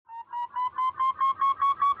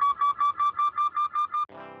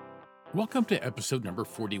Welcome to episode number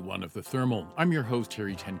 41 of The Thermal. I'm your host,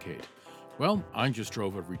 Harry Tenkate. Well, I just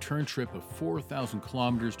drove a return trip of 4,000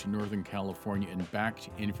 kilometers to Northern California and back to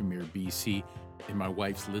Invermere, BC in my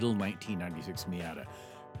wife's little 1996 Miata,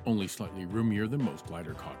 only slightly roomier than most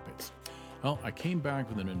glider cockpits. Well, I came back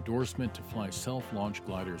with an endorsement to fly self-launch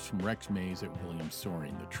gliders from Rex Mays at Williams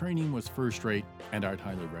Soaring. The training was first rate, and I'd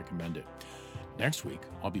highly recommend it. Next week,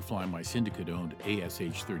 I'll be flying my syndicate-owned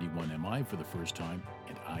ASH-31MI for the first time,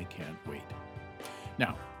 and I can't wait.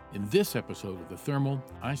 Now, in this episode of The Thermal,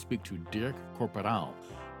 I speak to Dirk Corporaal,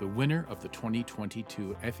 the winner of the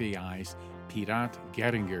 2022 FAI's Pirat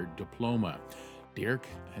Gehriger Diploma. Dirk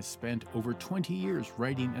has spent over 20 years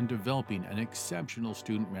writing and developing an exceptional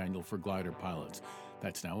student manual for glider pilots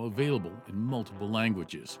that's now available in multiple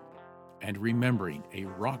languages. And remembering a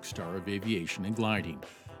rock star of aviation and gliding,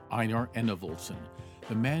 Einar Enevoldsen,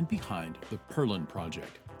 the man behind the Perlan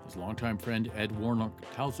Project. His longtime friend Ed Warnock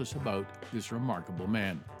tells us about this remarkable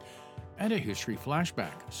man. And a history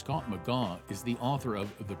flashback. Scott McGaugh is the author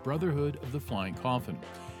of The Brotherhood of the Flying Coffin.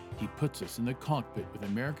 He puts us in the cockpit with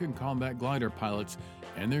American combat glider pilots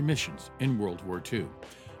and their missions in World War II.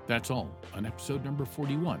 That's all on episode number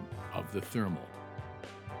 41 of The Thermal.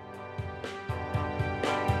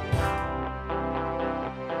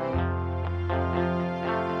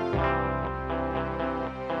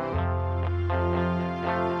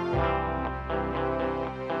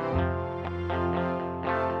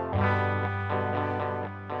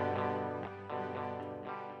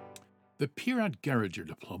 The Pirat Gehriger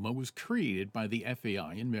Diploma was created by the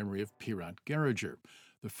FAI in memory of Pirat Gehriger,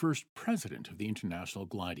 the first president of the International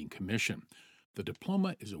Gliding Commission. The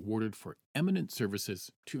diploma is awarded for eminent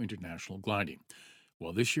services to international gliding.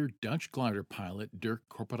 Well, this year, Dutch glider pilot Dirk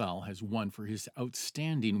Corporaal has won for his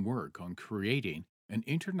outstanding work on creating an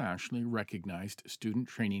internationally recognized student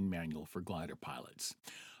training manual for glider pilots.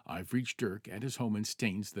 I've reached Dirk at his home in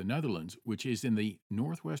Staines, the Netherlands, which is in the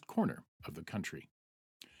northwest corner of the country.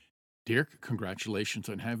 Dirk, congratulations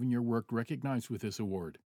on having your work recognized with this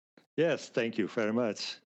award. Yes, thank you very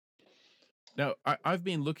much. Now, I've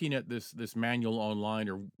been looking at this manual online,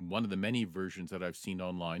 or one of the many versions that I've seen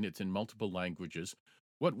online. It's in multiple languages.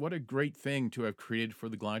 What a great thing to have created for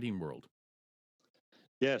the gliding world.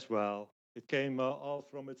 Yes, well, it came all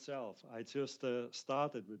from itself. I just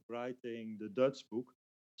started with writing the Dutch book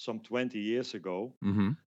some 20 years ago.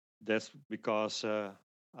 Mm-hmm. That's because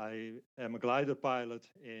I am a glider pilot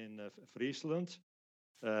in Friesland.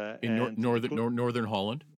 In Northern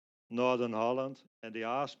Holland? Northern Holland. And they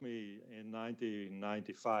asked me in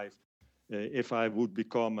 1995 if I would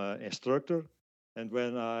become an instructor. And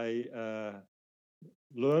when I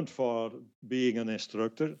learned for being an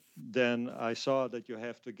instructor, then I saw that you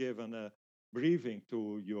have to give a briefing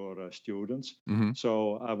to your students. Mm-hmm.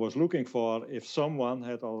 So I was looking for if someone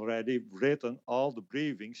had already written all the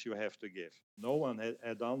briefings you have to give. No one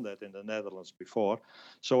had done that in the Netherlands before.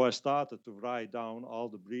 So I started to write down all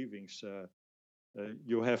the briefings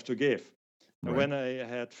you have to give. Right. And when I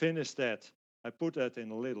had finished that, I put that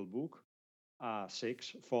in a little book,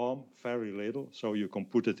 A6 form, very little, so you can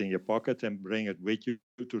put it in your pocket and bring it with you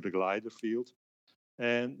to the glider field.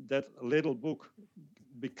 And that little book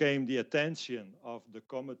became the attention of the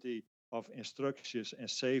Committee of Instructors and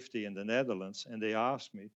Safety in the Netherlands, and they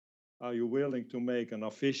asked me, are you willing to make an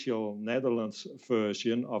official Netherlands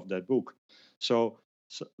version of that book? So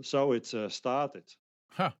it started.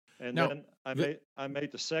 Huh. And now, then I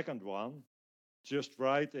made the second one, just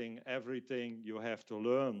writing everything you have to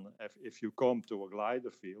learn if you come to a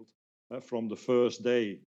glider field, from the first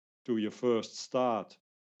day to your first start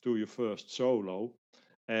to your first solo.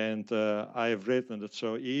 And I have written it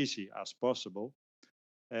so easy as possible.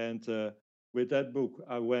 And with that book,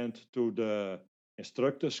 I went to the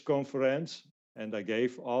instructors conference, and I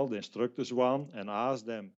gave all the instructors one and asked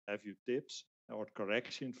them, have you tips or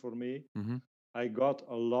correction for me? mm-hmm. I got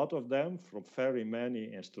a lot of them from very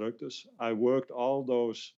many instructors. I worked all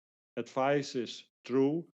those advices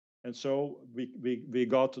through, and so we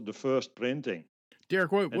got the first printing.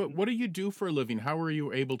 Dirk, what do you do for a living? How are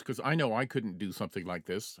you able to, because I know I couldn't do something like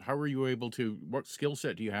this. How are you able to, what skill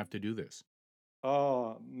set do you have to do this?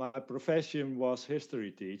 My profession was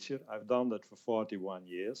history teacher. I've done that for 41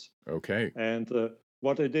 years. Okay. And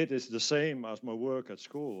what I did is the same as my work at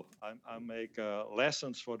school. I make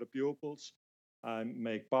lessons for the pupils. I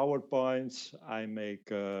make PowerPoints. I make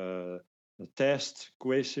tests,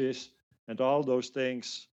 quizzes, and all those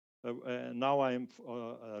things. Now I'm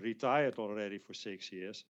retired already for 6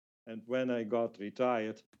 years. And when I got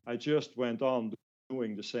retired, I just went on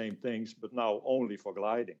doing the same things, but now only for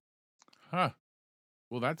gliding. Huh.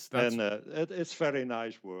 Well, that's And it's very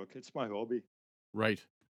nice work. It's my hobby. Right.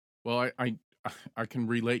 Well, I can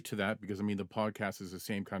relate to that because I mean the podcast is the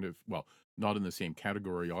same kind of, well, not in the same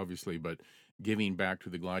category obviously, but giving back to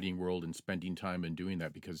the gliding world and spending time and doing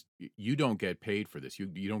that because you don't get paid for this. You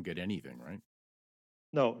don't get anything, right?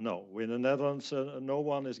 No, no. In the Netherlands, no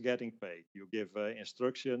one is getting paid. You give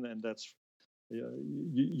instruction, and that's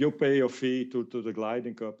you pay your fee to the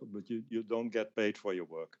gliding cup, but you don't get paid for your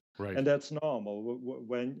work. Right. And that's normal.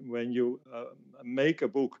 When you make a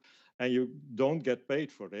book and you don't get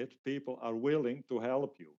paid for it, people are willing to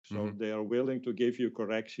help you. So they are willing to give you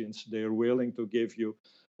corrections. They are willing to give you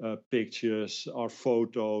pictures or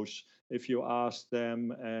photos if you ask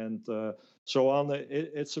them, and so on.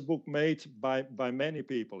 It's a book made by many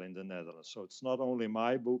people in the Netherlands. So it's not only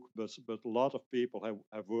my book, but a lot of people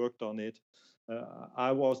have worked on it.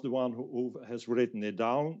 I was the one who has written it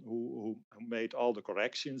down, who made all the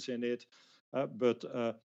corrections in it. But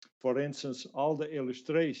for instance, all the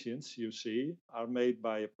illustrations you see are made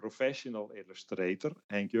by a professional illustrator,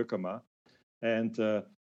 Henk Jukkema. And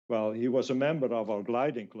well, he was a member of our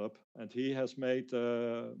gliding club, and he has made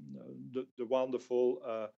the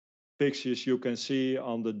wonderful pictures you can see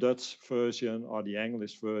on the Dutch version or the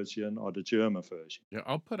English version or the German version. Yeah,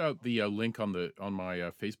 I'll put out the link on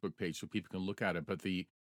my Facebook page so people can look at it. But the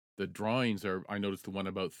drawings are, I noticed the one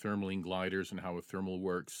about thermaling gliders and how a thermal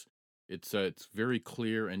works. It's very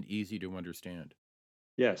clear and easy to understand.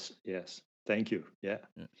 Yes, yes. Thank you. Yeah.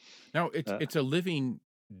 Now it's a living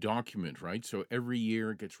document, right? So every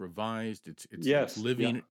year it gets revised. It's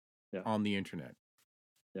living on the internet.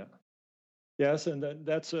 Yeah. Yes, and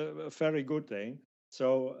that's a very good thing.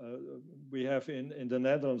 So we have in the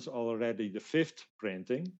Netherlands already the fifth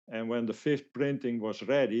printing, and when the fifth printing was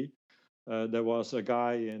ready, there was a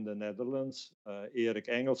guy in the Netherlands, Erik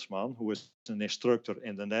Engelsman, who is an instructor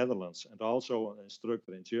in the Netherlands and also an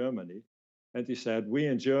instructor in Germany. And he said, we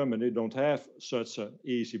in Germany don't have such an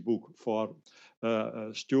easy book for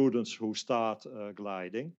students who start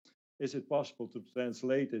gliding. Is it possible to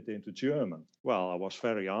translate it into German? Well, I was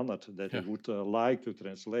very honored that he would like to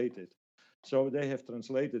translate it. So they have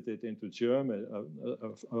translated it into German.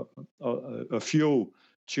 A few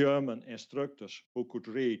German instructors who could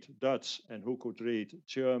read Dutch and who could read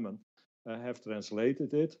German have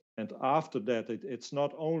translated it. And after that, it's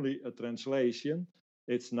not only a translation,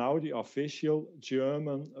 it's now the official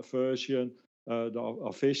German version, the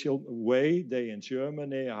official way they in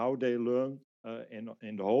Germany, how they learn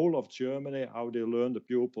in the whole of Germany, how they learn the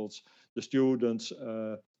pupils, the students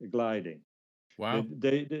gliding. Wow.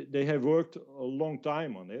 They have worked a long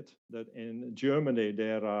time on it. That in Germany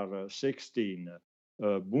there are 16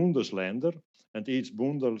 Bundesländer, and each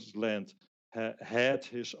Bundesland had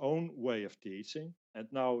his own way of teaching. And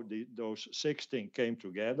now those 16 came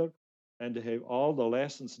together, and they have all the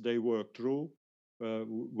lessons they worked through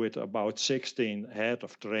with about 16 head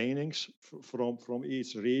of trainings from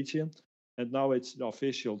each region. And now it's the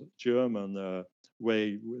official German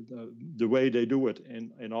way, the way they do it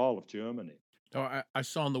in all of Germany. Oh, I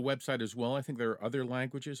saw on the website as well. I think there are other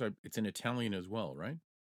languages. It's in Italian as well, right?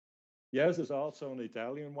 Yes, there's also an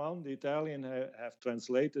Italian one. The Italian have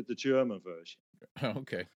translated the German version.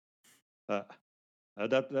 Okay.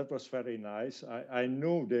 That was very nice. I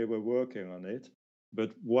knew they were working on it,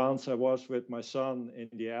 but once I was with my son in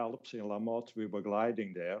the Alps in La Motte, we were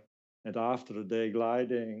gliding there. And after a day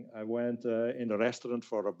gliding, I went in the restaurant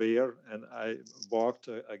for a beer, and I walked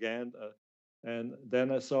again. And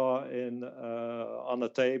then I saw on a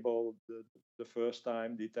table the first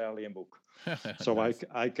time the Italian book. So nice.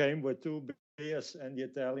 I came with 2 beers and the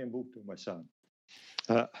Italian book to my son.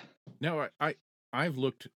 No, I've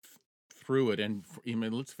looked through it, and I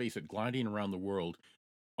mean, let's face it, gliding around the world,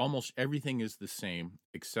 almost everything is the same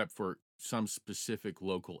except for some specific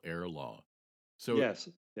local air law. So yes.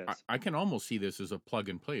 I can almost see this as a plug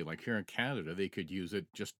and play. Like here in Canada, they could use it,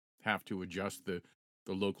 just have to adjust the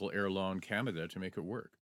local air law in Canada to make it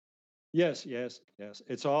work. Yes.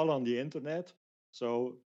 It's all on the internet.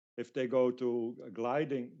 So if they go to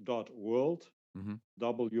gliding.world,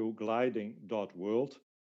 wgliding.world,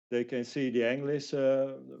 they can see the English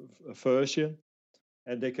version.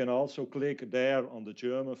 And they can also click there on the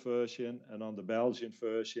German version and on the Belgian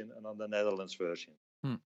version and on the Netherlands version.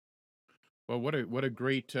 Well, what a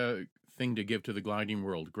great thing to give to the gliding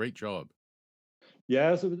world. Great job.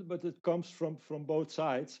 Yes, but it comes from both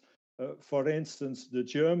sides. For instance, the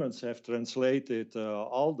Germans have translated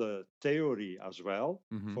all the theory as well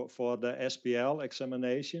for the SPL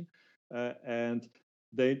examination. And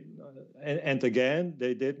they and again,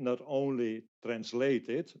 they did not only translate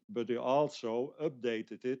it, but they also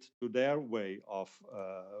updated it to their way of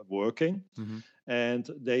working. Mm-hmm. And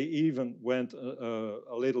they even went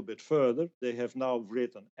a little bit further. They have now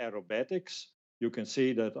written aerobatics. You can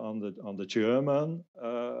see that on the German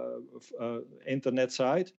internet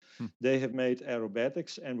site. Hmm. They have made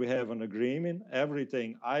aerobatics, and we have an agreement.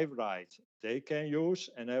 Everything I write, they can use,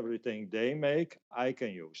 and everything they make, I can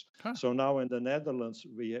use. Huh. So now in the Netherlands,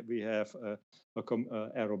 we have a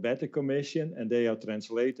aerobatic commission, and they are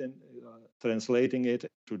translating it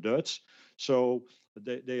to Dutch. So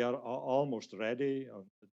they are almost ready.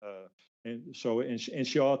 And so in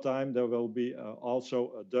short time, there will be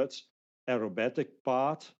also a Dutch aerobatic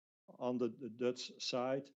part on the Dutch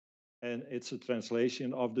side, and it's a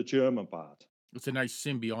translation of the German part. It's a nice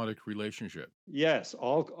symbiotic relationship. Yes,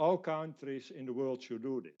 all countries in the world should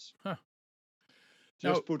do this. Huh.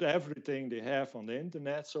 Just Now, put everything they have on the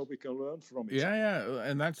internet so we can learn from each other. Yeah,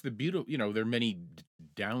 and that's the beautiful. There are many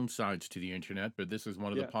downsides to the internet, but this is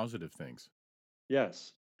one of the positive things.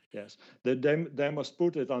 Yes. They must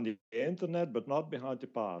put it on the internet, but not behind the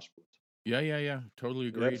password. Yeah. Totally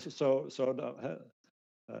agreed. Yes, so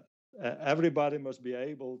everybody must be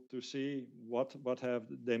able to see what have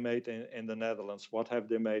they made in the Netherlands, what have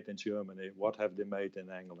they made in Germany, what have they made in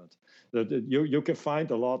England. You can find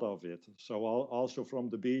a lot of it. So also from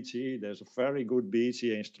the BGE, there's a very good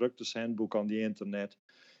BGE instructor's handbook on the internet.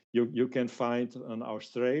 You can find an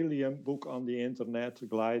Australian book on the internet,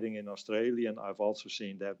 gliding in Australian. I've also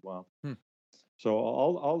seen that one. So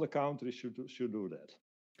all the countries should do that.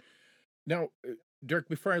 Now, Dirk,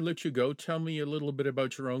 before I let you go, tell me a little bit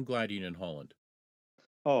about your own gliding in Holland.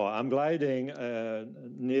 Oh, I'm gliding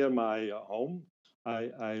near my home.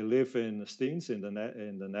 I live in Steens in the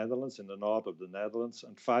Netherlands, in the north of the Netherlands,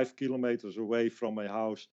 and 5 kilometers away from my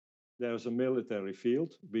house, there's a military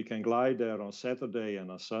field. We can glide there on Saturday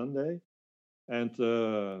and on Sunday. And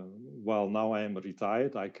while now I am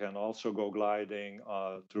retired, I can also go gliding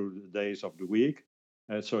through the days of the week.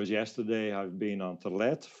 And so yesterday I've been on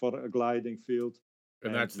Terlet for a gliding field.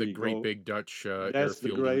 And that's the great big Dutch airfield. That's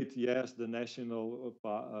the national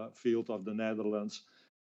field of the Netherlands.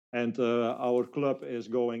 And our club is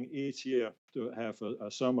going each year to have a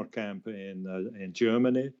summer camp in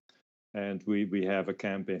Germany. And we have a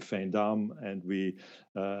camp in Veendam, and we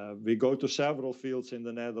go to several fields in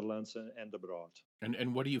the Netherlands and abroad.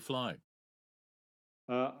 And what do you fly?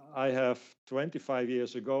 I have 25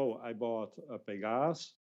 years ago, I bought a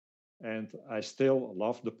Pegasus, and I still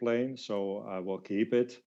love the plane, so I will keep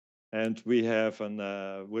it. And we have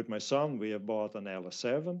with my son, we have bought an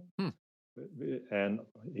LS7, and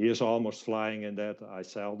he is almost flying in that. I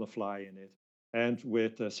seldom fly in it. And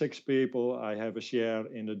with 6 people, I have a share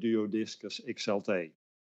in the Duodiscus XLT.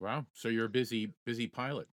 Wow! So you're a busy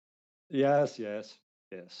pilot. Yes. It's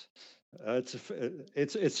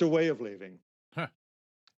a way of living. Huh.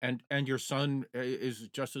 And your son is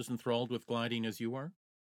just as enthralled with gliding as you are?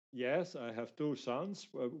 Yes, I have 2 sons.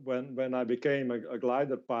 When I became a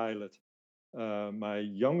glider pilot, my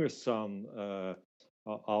youngest son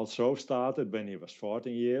also started when he was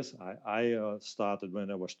 14 years. I started when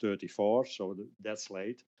I was 34, so that's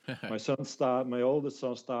late. My oldest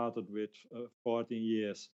son started with 14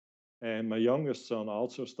 years, and my youngest son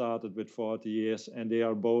also started with 40 years, and they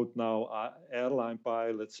are both now airline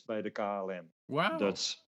pilots by the KLM. Wow!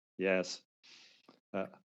 That's yes.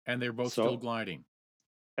 And they're both still gliding.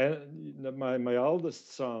 And my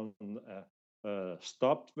oldest son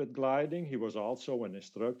stopped with gliding. He was also an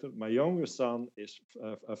instructor. My youngest son is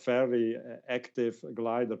a very active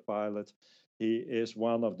glider pilot. He is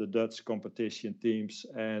one of the Dutch competition teams,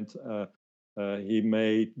 and he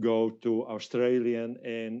may go to Australian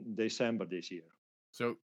in December this year.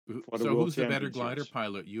 So who's the better glider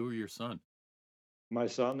pilot, you or your son? My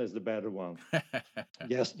son is the better one.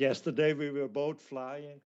 Yes, yesterday we were both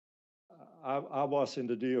flying. I was in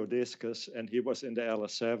the Duodiscus and he was in the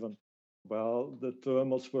LS7. Well, the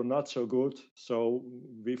thermals were not so good, so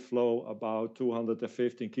we flew about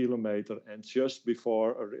 215 kilometers, and just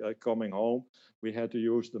before coming home, we had to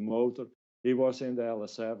use the motor. He was in the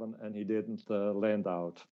LS7 and he didn't land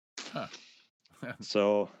out. Huh.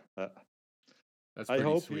 So that's I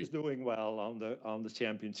hope sweet. He's doing well on the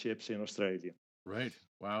championships in Australia. Right.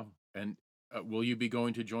 Wow. And will you be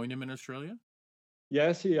going to join him in Australia?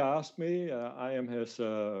 Yes, he asked me. I am his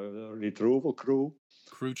retrieval crew.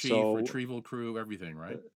 Crew chief, retrieval crew, everything,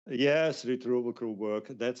 right? Yes, retrieval crew work.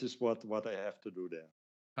 That is what I have to do there.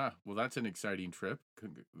 Huh. Well, that's an exciting trip.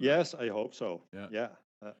 Yes, I hope so. Yeah.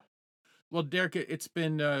 Well, Dirk, it's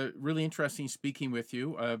been really interesting speaking with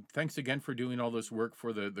you. Thanks again for doing all this work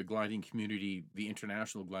for the gliding community, the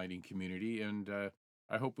international gliding community, and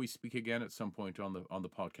I hope we speak again at some point on the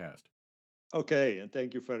podcast. Okay, and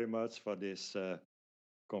thank you very much for this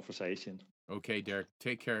conversation. Okay, Dirk,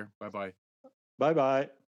 take care. Bye-bye. Bye-bye.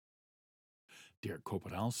 Dirk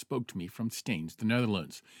Corporaal spoke to me from Staines, the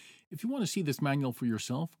Netherlands. If you want to see this manual for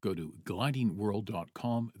yourself, go to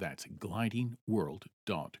glidingworld.com. That's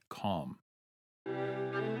glidingworld.com.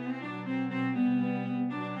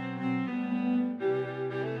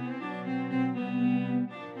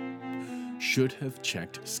 Should have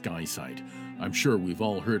checked SkySight. I'm sure we've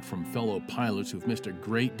all heard from fellow pilots who've missed a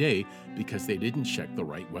great day because they didn't check the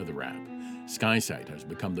right weather app. SkySight has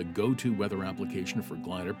become the go-to weather application for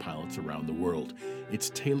glider pilots around the world. It's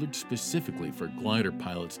tailored specifically for glider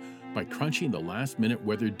pilots by crunching the last-minute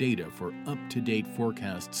weather data for up-to-date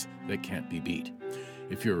forecasts that can't be beat.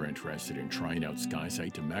 If you're interested in trying out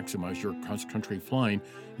SkySight to maximize your cross-country flying,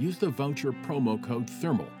 use the voucher promo code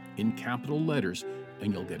THERMAL in capital letters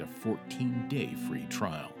and you'll get a 14-day free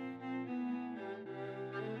trial.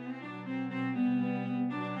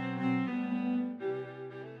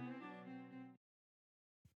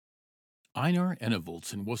 Einar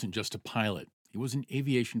Enevoldsen wasn't just a pilot. He was an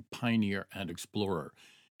aviation pioneer and explorer.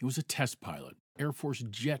 He was a test pilot, Air Force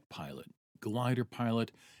jet pilot, glider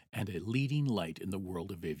pilot, and a leading light in the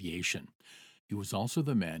world of aviation. He was also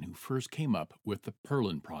the man who first came up with the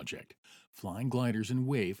Perlan Project, flying gliders in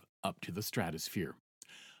wave up to the stratosphere.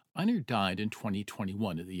 Einar died in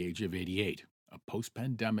 2021 at the age of 88. A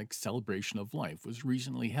post-pandemic celebration of life was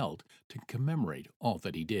recently held to commemorate all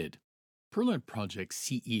that he did. Perlan Project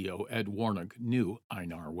CEO Ed Warnock knew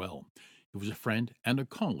Einar well. He was a friend and a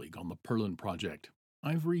colleague on the Perlan Project.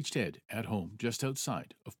 I've reached Ed at home just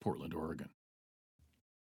outside of Portland, Oregon.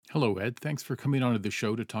 Hello, Ed. Thanks for coming on to the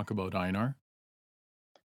show to talk about Einar.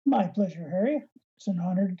 My pleasure, Harry. It's an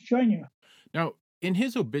honor to join you. Now, in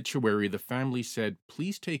his obituary, the family said,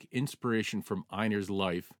 "Please take inspiration from Einar's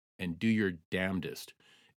life and do your damnedest."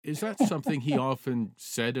 Is that something he often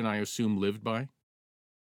said and I assume lived by?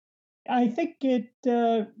 I think it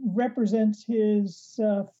represents his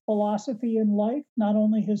philosophy in life, not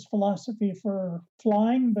only his philosophy for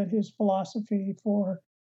flying, but his philosophy for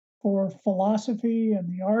philosophy and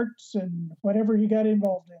the arts and whatever he got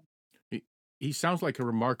involved in. He sounds like a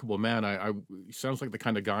remarkable man. He sounds like the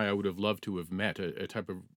kind of guy I would have loved to have met, a type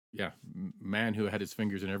of man who had his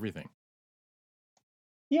fingers in everything.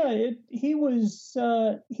 Yeah, he was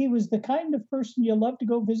the kind of person you love to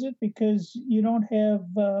go visit because you don't have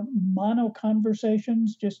mono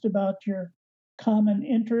conversations just about your common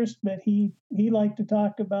interest, but he liked to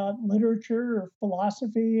talk about literature or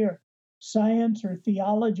philosophy or science or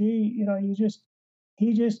theology. You know,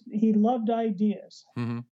 he loved ideas.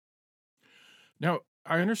 Mm-hmm. Now,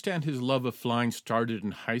 I understand his love of flying started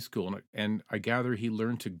in high school, and I gather he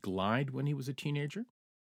learned to glide when he was a teenager?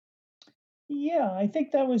 Yeah, I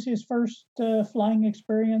think that was his first flying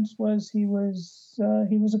experience. He was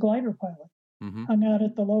a glider pilot. Mm-hmm. Hung out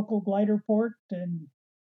at the local glider port and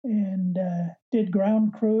did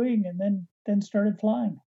ground crewing, and then started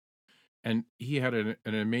flying. And he had an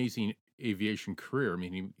amazing aviation career. I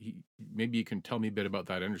mean, he maybe you can tell me a bit about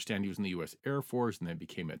that. I understand he was in the U.S. Air Force and then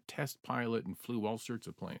became a test pilot and flew all sorts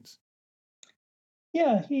of planes.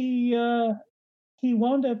 Yeah, he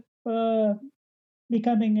wound up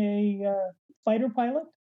becoming a fighter pilot.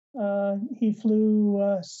 He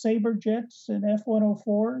flew Sabre jets and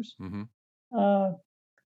F-104s. Mm-hmm.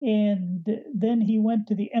 And then he went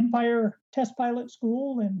to the Empire Test Pilot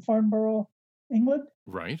School in Farnborough, England.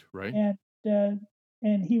 Right.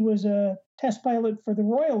 And he was a test pilot for the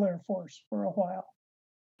Royal Air Force for a while.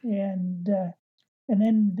 And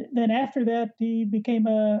then after that, he became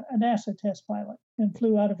a NASA test pilot and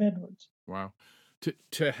flew out of Edwards. Wow.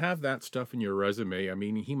 To have that stuff in your resume, I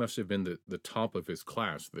mean, he must have been the top of his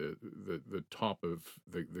class, the top of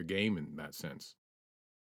the game in that sense.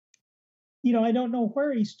 You know, I don't know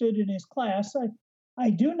where he stood in his class. I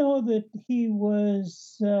do know that he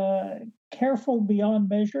was careful beyond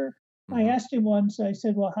measure. Mm-hmm. I asked him once, I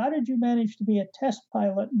said, well, how did you manage to be a test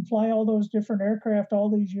pilot and fly all those different aircraft all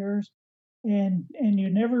these years? And you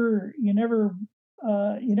never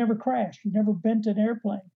crashed, you never bent an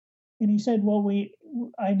airplane. And he said, well,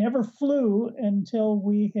 I never flew until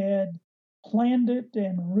we had planned it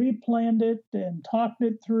and replanned it and talked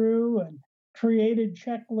it through and created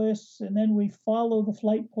checklists, and then we follow the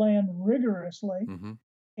flight plan rigorously. Mm-hmm.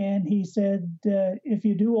 And he said, if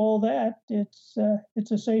you do all that, it's a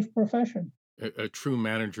safe profession. A true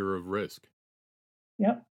manager of risk.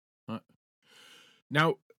 Yep.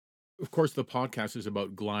 Now, of course, the podcast is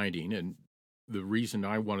about gliding, and the reason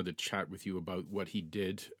I wanted to chat with you about what he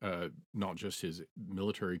did, not just his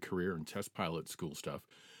military career and test pilot school stuff,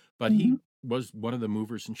 but Hmm. he was one of the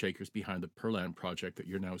movers and shakers behind the Perlan Project that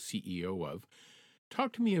you're now CEO of.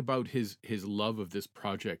 Talk to me about his love of this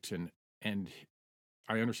project, and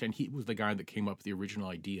I understand he was the guy that came up with the original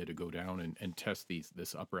idea to go down and test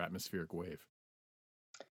this upper atmospheric wave.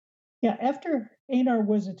 Yeah, after Einar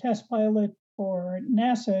was a test pilot for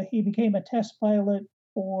NASA, he became a test pilot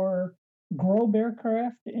for Grob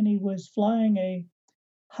aircraft, and he was flying a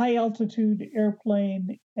high altitude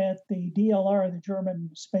airplane at the DLR, the German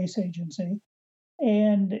space agency.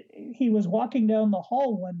 And he was walking down the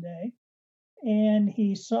hall one day and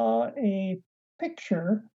he saw a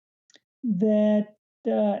picture that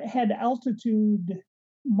had altitude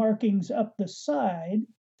markings up the side,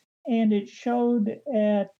 and it showed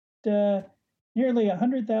at nearly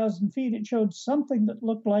 100,000 feet, it showed something that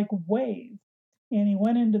looked like wave. And he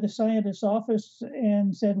went into the scientist's office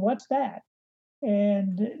and said, "What's that?"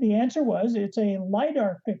 And the answer was, it's a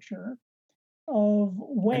LiDAR picture of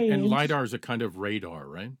And waves. LiDAR is a kind of radar,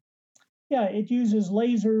 right? Yeah, it uses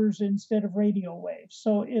lasers instead of radio waves.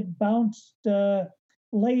 So it bounced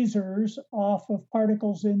lasers off of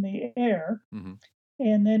particles in the air. Mm-hmm.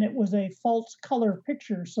 And then it was a false color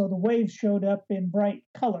picture. So the waves showed up in bright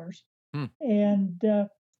colors. Hmm. And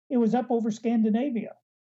it was up over Scandinavia.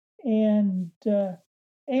 And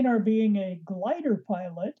Einar, being a glider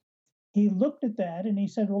pilot, he looked at that and he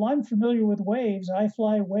said, "Well, I'm familiar with waves. I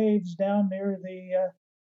fly waves down near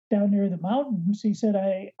the mountains." He said,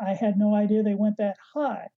 I had no idea they went that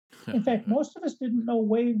high. In fact, most of us didn't know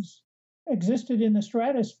waves existed in the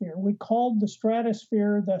stratosphere. We called the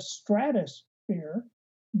stratosphere the stratosphere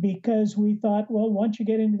because we thought, well, once you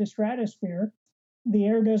get into the stratosphere, the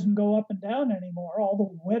air doesn't go up and down anymore. All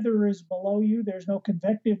the weather is below you. There's no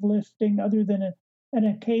convective lifting other than an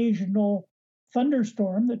occasional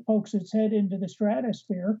thunderstorm that pokes its head into the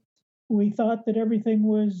stratosphere. We thought that everything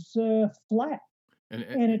was flat.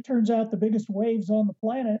 And it turns out the biggest waves on the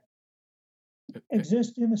planet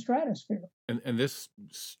exist in the stratosphere. And this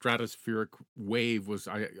stratospheric wave was,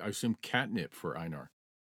 I assume, catnip for Einar.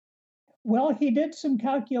 Well, he did some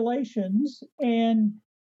calculations and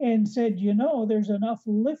said, there's enough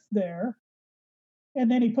lift there. And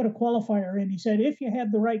then he put a qualifier in. He said, if you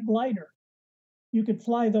had the right glider, you could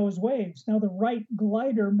fly those waves. Now, the right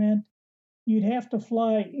glider meant you'd have to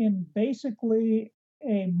fly in basically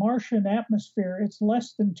a Martian atmosphere. It's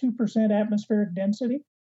less than 2% atmospheric density.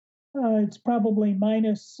 It's probably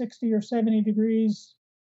minus 60 or 70 degrees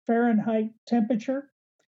Fahrenheit temperature.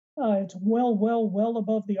 It's well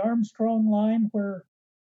above the Armstrong line where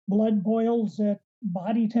blood boils at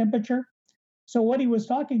body temperature. So what he was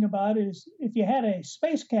talking about is if you had a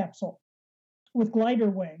space capsule with glider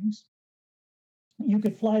wings, you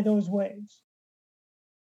could fly those waves.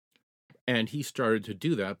 And he started to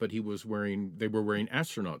do that, but they were wearing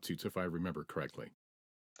astronaut suits, if I remember correctly.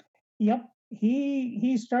 Yep.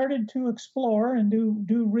 He started to explore and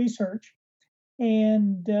do research,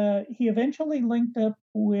 and he eventually linked up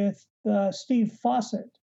with Steve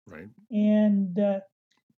Fawcett. Right. And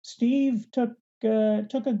Steve took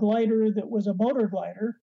a glider that was a motor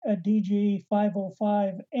glider, a DG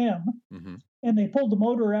 505M, mm-hmm. and they pulled the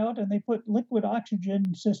motor out and they put liquid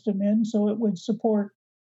oxygen system in so it would support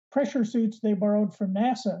pressure suits they borrowed from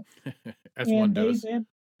NASA. As one does. They then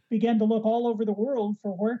began to look all over the world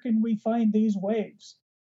for where can we find these waves.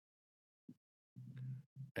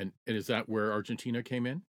 And is that where Argentina came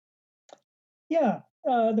in? Yeah.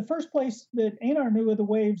 The first place that Einar knew of the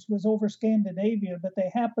waves was over Scandinavia, but they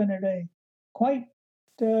happen at a quite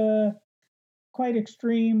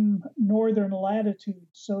extreme northern latitude.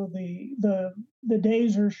 So the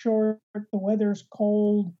days are short, the weather's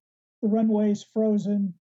cold, the runway's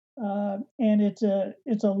frozen, and it's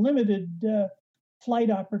a limited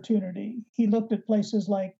flight opportunity. He looked at places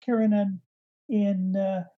like Kiruna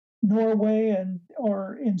in Norway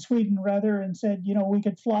or in Sweden rather, and said, we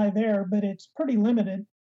could fly there, but it's pretty limited.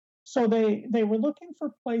 So they were looking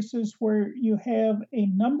for places where you have a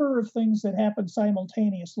number of things that happen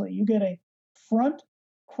simultaneously. You get a front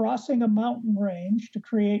crossing a mountain range to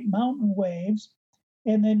create mountain waves,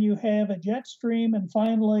 and then you have a jet stream, and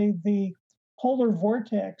finally the polar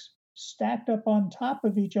vortex stacked up on top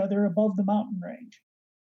of each other above the mountain range.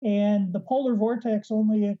 And the polar vortex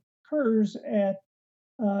only occurs at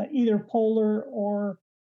either polar or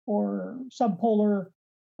subpolar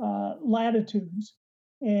latitudes.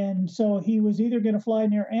 And so he was either going to fly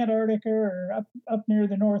near Antarctica or up near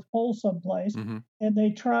the North Pole someplace. Mm-hmm. And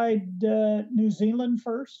they tried New Zealand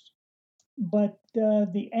first. but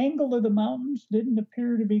the angle of the mountains didn't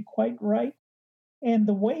appear to be quite right, and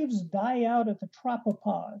the waves die out at the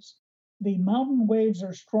tropopause. The mountain waves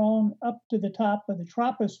are strong up to the top of the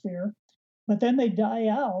troposphere, but then they die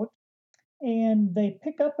out and they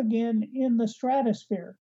pick up again in the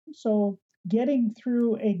stratosphere. So getting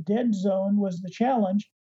through a dead zone was the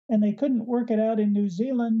challenge, and they couldn't work it out in New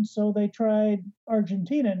Zealand, so they tried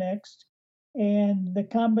Argentina next, and the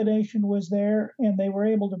combination was there, and they were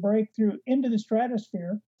able to break through into the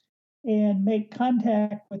stratosphere and make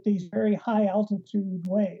contact with these very high altitude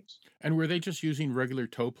waves. And were they just using regular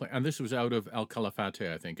tow plane? And this was out of El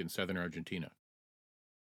Calafate, I think, in southern Argentina.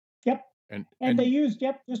 Yep. And they used,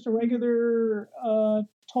 just a regular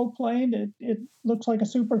tow plane. It looks like a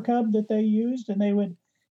Super Cub that they used, and they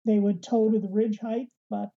would tow to the ridge height,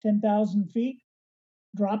 about 10,000 feet,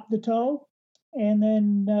 drop the tow, and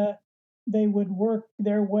then they would work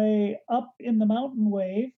their way up in the mountain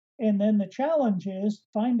wave. And then the challenge is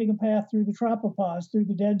finding a path through the tropopause, through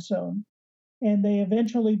the dead zone. And they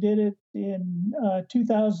eventually did it in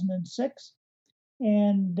 2006.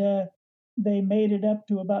 And they made it up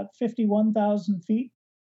to about 51,000 feet,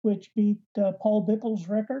 which beat Paul Bickle's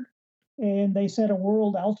record. And they set a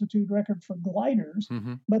world altitude record for gliders.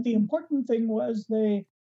 Mm-hmm. But the important thing was they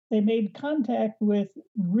made contact with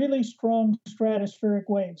really strong stratospheric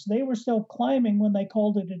waves. They were still climbing when they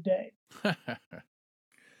called it a day.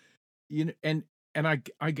 And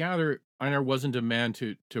I gather Einar wasn't a man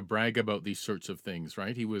to brag about these sorts of things,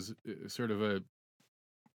 right? He was sort of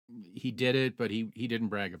he did it, but he didn't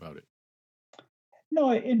brag about it.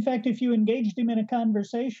 No, in fact, if you engaged him in a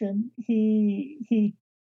conversation, he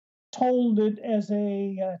told it as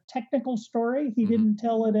a technical story. He didn't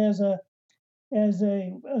tell it as a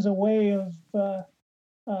way of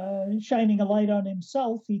shining a light on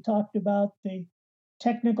himself. He talked about the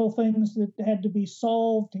technical things that had to be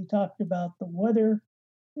solved. He talked about the weather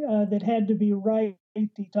that had to be right.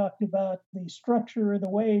 He talked about the structure of the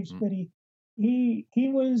waves, but he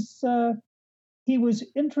was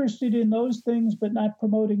interested in those things, but not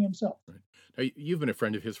promoting himself. Right. Now, you've been a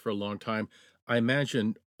friend of his for a long time. I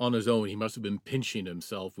imagine on his own, he must have been pinching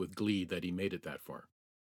himself with glee that he made it that far.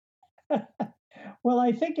 Well,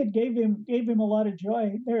 I think it gave him a lot of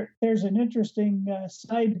joy. There's an interesting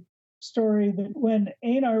side story that when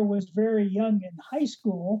Einar was very young in high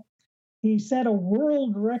school, he set a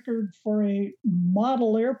world record for a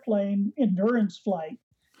model airplane endurance flight.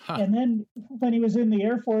 Huh. And then when he was in the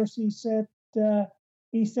Air Force, he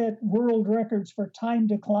set world records for time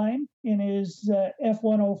to climb in his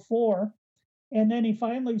F-104. And then he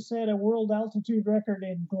finally set a world altitude record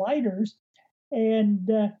in gliders. And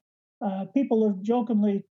people have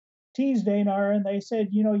jokingly teased Einar, and they said,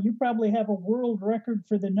 you probably have a world record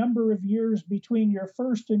for the number of years between your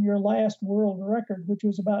first and your last world record, which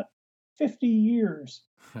was about 50 years.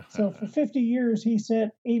 So for 50 years, he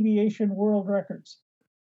set aviation world records.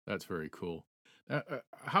 That's very cool.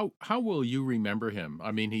 How will you remember him?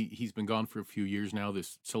 I mean, he's been gone for a few years now.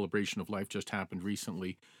 This celebration of life just happened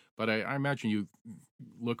recently, but I imagine you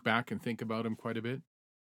look back and think about him quite a bit.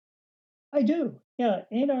 I do. Yeah,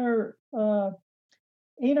 Einar,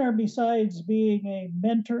 besides being a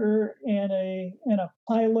mentor and a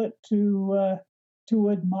pilot to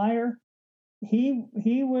admire, he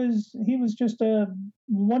was just a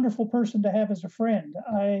wonderful person to have as a friend.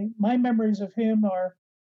 My memories of him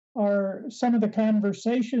are some of the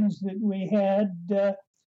conversations that we had,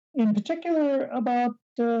 in particular about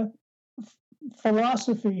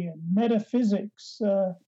philosophy and metaphysics.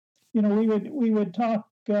 We would talk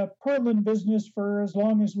Perlan business for as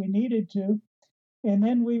long as we needed to, and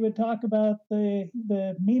then we would talk about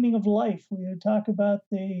the meaning of life. We would talk about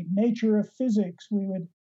the nature of physics. We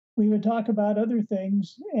would talk about other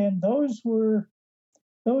things, and those were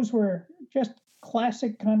just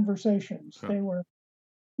classic conversations. Huh. They were.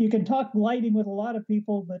 You can talk gliding with a lot of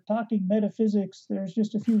people, but talking metaphysics, there's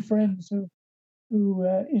just a few friends who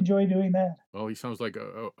enjoy doing that. Well, he sounds like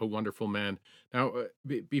a wonderful man. Now,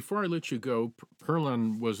 before I let you go,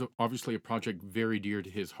 Perlan was obviously a project very dear to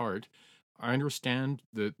his heart. I understand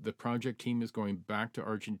that the project team is going back to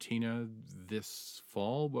Argentina this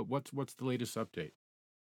fall. But what's the latest update?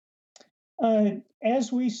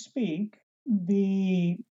 As we speak,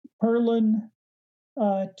 the Perlan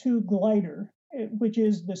 2 glider, which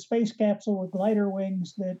is the space capsule with glider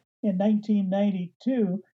wings that in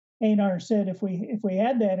 1992, Einar said if we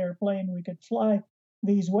had that airplane, we could fly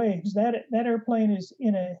these waves. That airplane is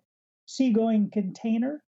in a seagoing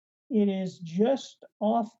container. It is just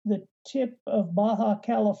off the tip of Baja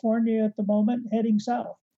California at the moment, heading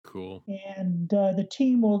south. Cool. And the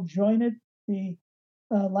team will join it. The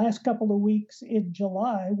last couple of weeks in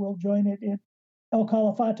July, we'll join it in El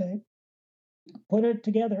Calafate, put it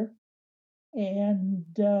together, and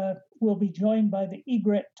we'll be joined by the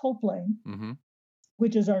Egret tow plane,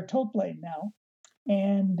 which is our tow plane now.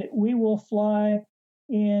 And we will fly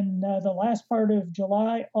in the last part of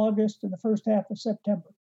July, August, and the first half of September.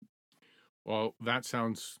 Well, that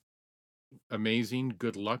sounds amazing.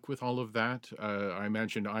 Good luck with all of that. I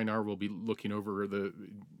mentioned Einar will be looking over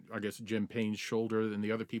Jim Payne's shoulder and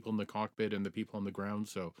the other people in the cockpit and the people on the ground.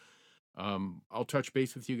 So I'll touch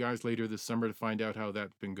base with you guys later this summer to find out how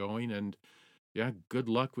that's been going. And yeah, good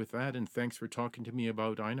luck with that. And thanks for talking to me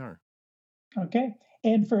about Einar. Okay.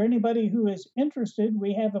 And for anybody who is interested,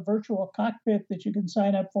 we have a virtual cockpit that you can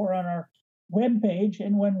sign up for on our webpage.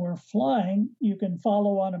 And when we're flying, you can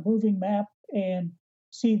follow on a moving map and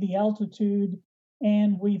see the altitude.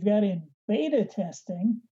 And we've got in beta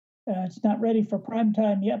testing, it's not ready for prime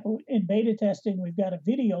time yet, but in beta testing, we've got a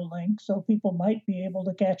video link so people might be able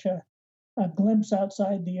to catch a glimpse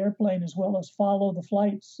outside the airplane as well as follow the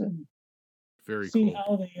flights and see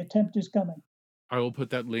how the attempt is coming. I will put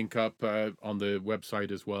that link up on the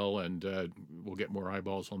website as well, and we'll get more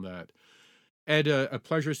eyeballs on that. Ed, a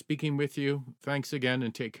pleasure speaking with you. Thanks again,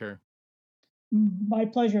 and take care. My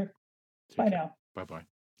pleasure. Bye now. Bye-bye.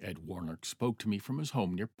 Ed Warnock spoke to me from his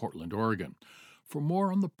home near Portland, Oregon. For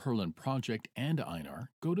more on the Perlan Project and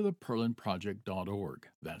Einar, go to theperlanproject.org.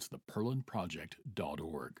 That's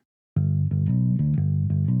theperlanproject.org.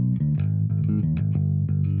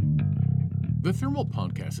 The Thermal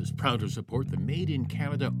Podcast is proud to support the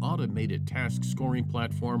made-in-Canada automated task scoring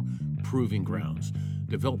platform, Proving Grounds.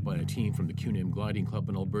 Developed by a team from the QNIM Gliding Club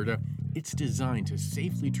in Alberta, it's designed to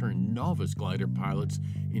safely turn novice glider pilots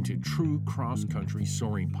into true cross-country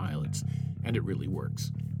soaring pilots. And it really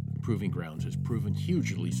works. Proving Grounds has proven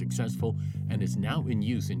hugely successful and is now in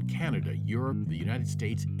use in Canada, Europe, the United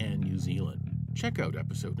States, and New Zealand. Check out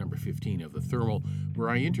episode number 15 of The Thermal, where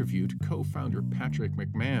I interviewed co-founder Patrick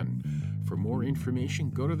McMahon. For more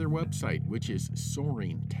information, go to their website, which is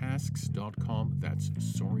soaringtasks.com. That's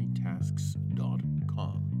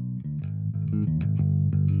soaringtasks.com.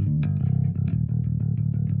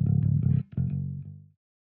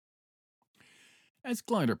 As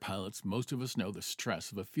glider pilots, most of us know the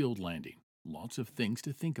stress of a field landing. Lots of things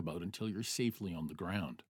to think about until you're safely on the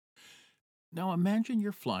ground. Now imagine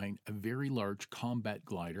you're flying a very large combat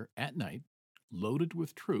glider at night, loaded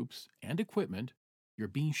with troops and equipment, you're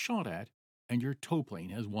being shot at, and your tow plane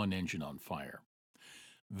has one engine on fire.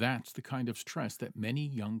 That's the kind of stress that many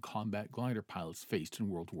young combat glider pilots faced in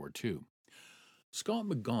World War II. Scott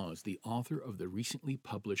McGaugh is the author of the recently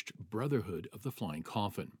published Brotherhood of the Flying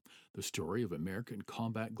Coffin, the story of American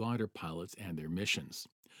combat glider pilots and their missions.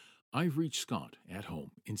 I've reached Scott at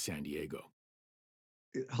home in San Diego.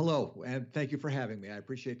 Hello, and thank you for having me. I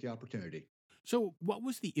appreciate the opportunity. So, what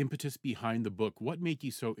was the impetus behind the book? What made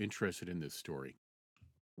you so interested in this story?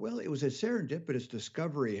 Well, it was a serendipitous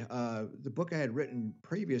discovery. The book I had written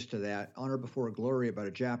previous to that, Honor Before Glory, about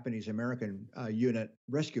a Japanese-American unit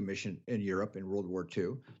rescue mission in Europe in World War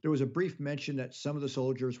II. There was a brief mention that some of the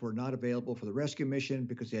soldiers were not available for the rescue mission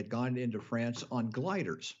because they had gone into France on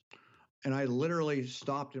gliders. And I literally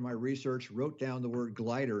stopped in my research, wrote down the word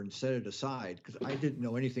glider and set it aside because I didn't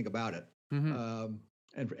know anything about it.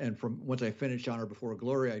 And from once I finished Honor Before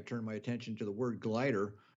Glory, I turned my attention to the word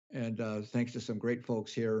glider. And thanks to some great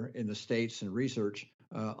folks here in the States and research,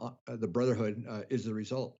 the Brotherhood is the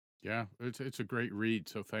result. Yeah, it's a great read.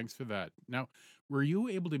 So thanks for that. Now, were you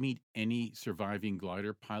able to meet any surviving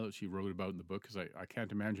glider pilots you wrote about in the book? Because I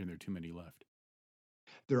can't imagine there are too many left.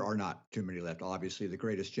 There are not too many left, obviously, the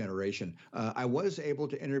greatest generation. I was able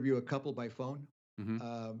to interview a couple by phone.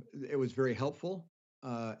 It was very helpful.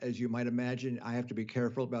 As you might imagine, I have to be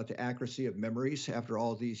careful about the accuracy of memories after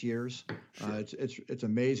all these years. Sure. It's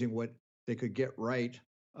amazing what they could get right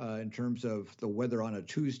in terms of the weather on a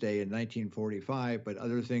Tuesday in 1945, but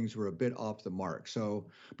other things were a bit off the mark. So,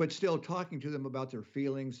 but still talking to them about their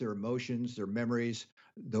feelings, their emotions, their memories,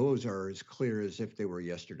 those are as clear as if they were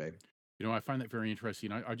yesterday. You know, I find that very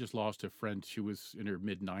interesting. I just lost a friend. She was in her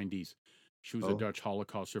mid-90s. She was a Dutch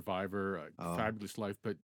Holocaust survivor, a fabulous life,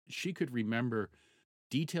 but she could remember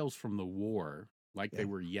details from the war like they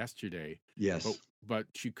were yesterday. Yes. But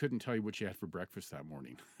she couldn't tell you what she had for breakfast that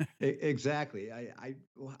morning. Exactly. I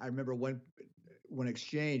remember one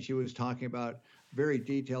exchange, he was talking about very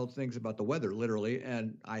detailed things about the weather, literally,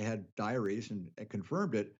 and I had diaries and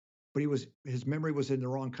confirmed it, but his memory was in the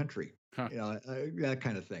wrong country. Huh. You know, that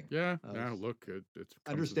kind of thing. Yeah. Look, it's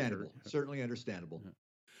understandable. Certainly understandable. Yeah.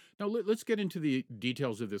 Now let's get into the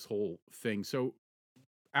details of this whole thing. So,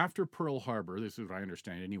 after Pearl Harbor, this is what I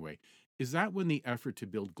understand anyway, is that when the effort to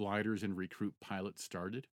build gliders and recruit pilots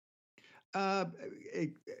started? Uh,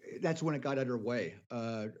 that's when it got underway.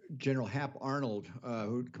 General Hap Arnold,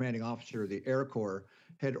 who commanding officer of the Air Corps,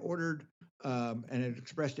 had ordered and had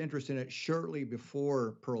expressed interest in it shortly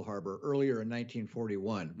before Pearl Harbor, earlier in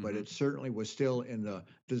 1941. But it certainly was still in the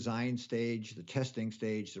design stage, the testing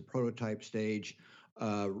stage, the prototype stage.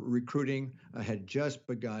 Recruiting had just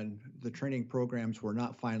begun. The training programs were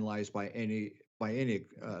not finalized by any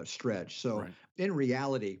stretch. So, in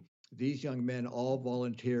reality, these young men all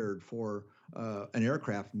volunteered for an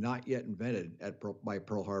aircraft not yet invented by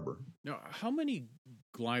Pearl Harbor. Now, how many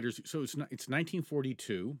gliders? So it's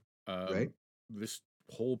 1942. Right. This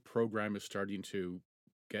whole program is starting to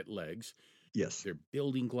get legs. Yes. They're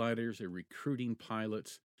building gliders. They're recruiting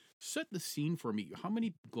pilots. Set the scene for me. How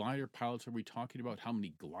many glider pilots are we talking about? How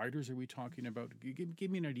many gliders are we talking about?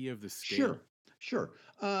 Give me an idea of the scale. Sure.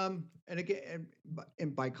 And again,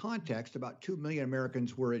 and by context, about 2 million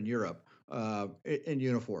Americans were in Europe in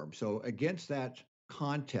uniform. So against that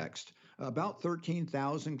context, about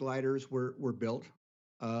 13,000 gliders were built.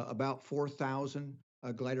 About 4,000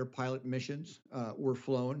 glider pilot missions were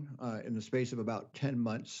flown in the space of about 10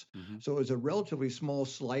 months. So it was a relatively small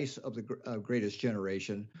slice of the greatest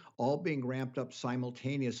generation, all being ramped up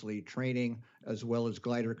simultaneously, training as well as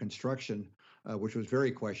glider construction, which was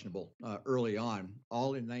very questionable early on,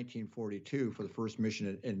 all in 1942 for the first mission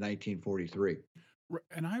in 1943.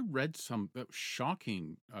 And I read some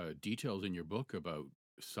shocking details in your book about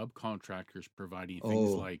subcontractors providing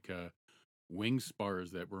things like wing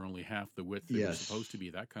spars that were only half the width they were supposed to be,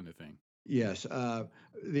 that kind of thing. Yes.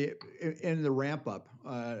 In the ramp up,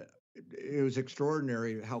 it was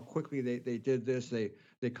extraordinary how quickly they did this.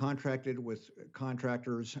 They contracted with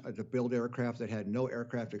contractors to build aircraft that had no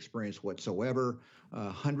aircraft experience whatsoever.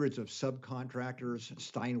 Hundreds of subcontractors.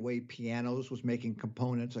 Steinway Pianos was making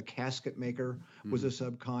components. A casket maker was a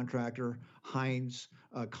subcontractor. Heinz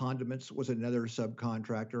Condiments was another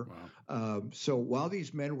subcontractor. Wow. So while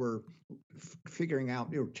these men were figuring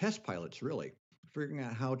out, test pilots really, figuring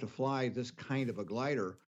out how to fly this kind of a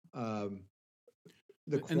glider,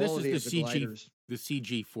 the quality of the gliders. The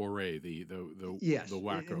CG4A, the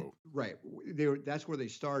Wacko. Right. That's where they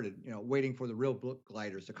started, waiting for the real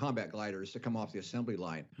gliders, the combat gliders, to come off the assembly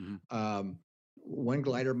line. One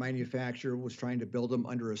glider manufacturer was trying to build them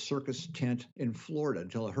under a circus tent in Florida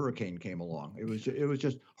until a hurricane came along. It was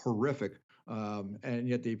just horrific. And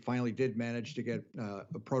yet they finally did manage to get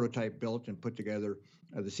a prototype built and put together,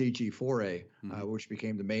 the CG4A, which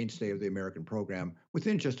became the mainstay of the American program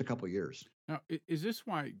within just a couple of years. Now, is this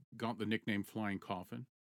why it got the nickname Flying Coffin?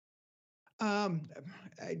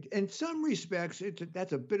 In some respects,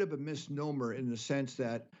 that's a bit of a misnomer in the sense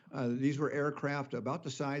that these were aircraft about the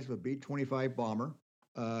size of a B-25 bomber,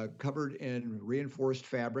 covered in reinforced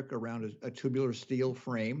fabric around a tubular steel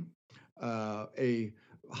frame, a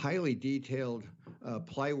highly detailed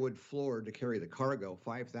plywood floor to carry the cargo,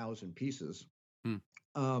 5,000 pieces.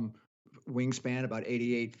 Wingspan about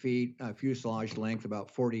 88 feet, fuselage length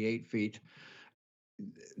about 48 feet.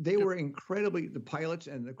 They were the pilots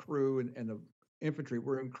and the crew and the infantry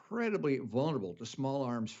were incredibly vulnerable to small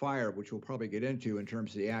arms fire, which we'll probably get into in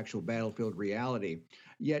terms of the actual battlefield reality.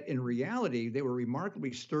 Yet in reality, they were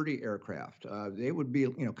remarkably sturdy aircraft. They would be,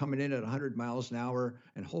 coming in at 100 miles an hour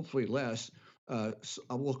and hopefully less.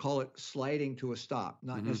 We'll call it sliding to a stop,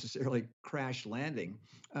 not necessarily crash landing.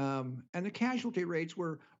 And the casualty rates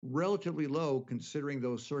were relatively low considering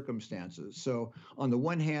those circumstances. So on the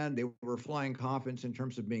one hand, they were flying coffins in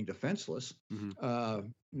terms of being defenseless,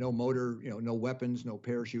 no motor, no weapons, no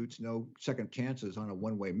parachutes, no second chances on a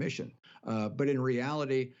one-way mission. But in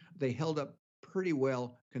reality, they held up pretty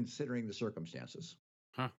well considering the circumstances.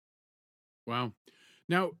 Wow.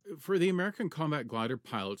 Now, for the American combat glider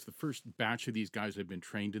pilots, the first batch of these guys had been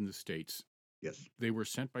trained in the States. Yes. They were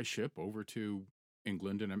sent by ship over to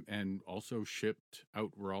England and also shipped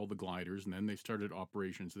out were all the gliders, and then they started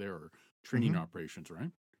operations there, or training operations,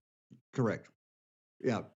 right? Correct.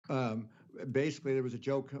 Yeah. Basically, there was a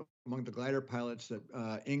joke among the glider pilots that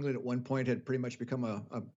England at one point had pretty much become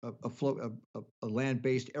a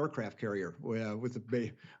land-based aircraft carrier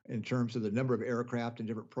in terms of the number of aircraft and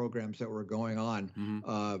different programs that were going on.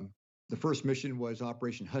 The first mission was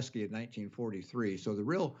Operation Husky in 1943. So the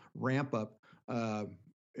real ramp up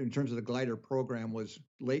in terms of the glider program was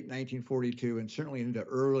late 1942 and certainly into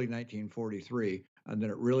early 1943. And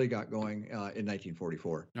then it really got going in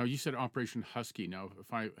 1944. Now, you said Operation Husky. Now,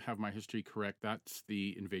 if I have my history correct, that's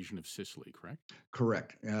the invasion of Sicily, correct?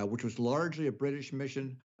 Correct, which was largely a British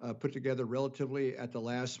mission put together relatively at the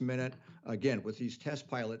last minute. Again, with these test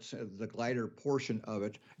pilots, the glider portion of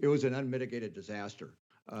it, it was an unmitigated disaster.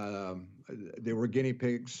 They were guinea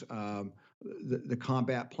pigs. The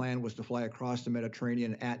combat plan was to fly across the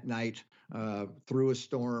Mediterranean at night through a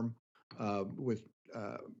storm with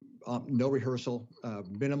no rehearsal,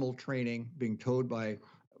 minimal training, being towed by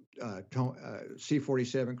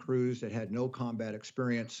C-47 crews that had no combat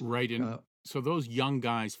experience. Right, and so those young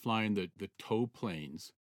guys flying the tow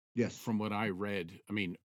planes, yes, from what I read, I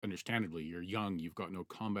mean, understandably, you're young, you've got no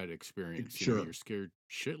combat experience, sure. You're scared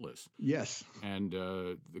shitless. Yes. And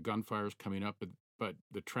the gunfire's coming up, but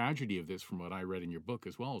the tragedy of this, from what I read in your book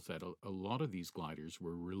as well, is that a lot of these gliders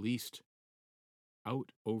were released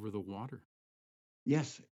out over the water.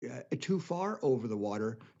 Yes, too far over the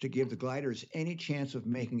water to give the gliders any chance of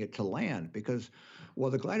making it to land, because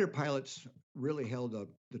while the glider pilots really held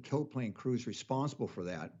the tow plane crews responsible for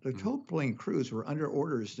that, the tow plane crews were under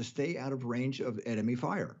orders to stay out of range of enemy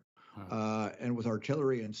fire. And with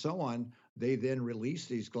artillery and so on, they then released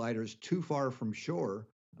these gliders too far from shore,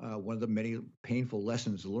 one of the many painful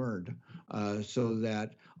lessons learned, so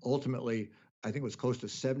that ultimately, I think it was close to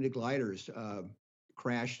 70 gliders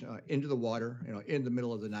crashed into the water, in the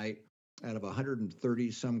middle of the night. Out of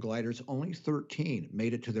 130 some gliders, only 13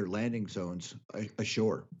 made it to their landing zones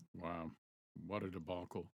ashore. Wow, what a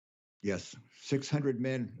debacle. Yes, 600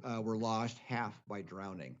 men were lost, half by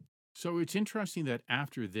drowning. So it's interesting that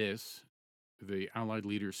after this, the Allied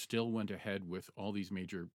leaders still went ahead with all these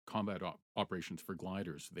major combat operations for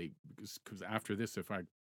gliders. Because after this,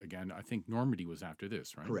 I think Normandy was after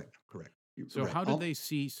this, right? Correct. So how did they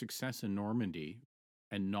see success in Normandy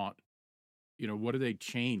and not, what did they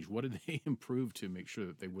change? What did they improve to make sure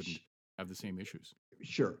that they wouldn't have the same issues?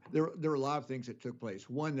 Sure. There were a lot of things that took place.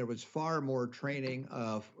 One, there was far more training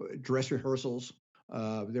of dress rehearsals.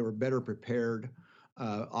 They were better prepared.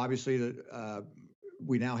 Obviously,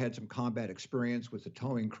 we now had some combat experience with the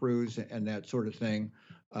towing crews and that sort of thing.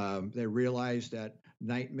 They realized that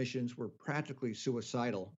night missions were practically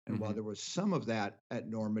suicidal. And while there was some of that at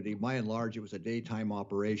Normandy, by and large, it was a daytime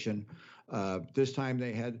operation. This time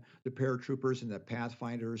they had the paratroopers and the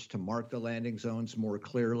pathfinders to mark the landing zones more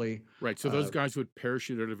clearly. Right. So those guys would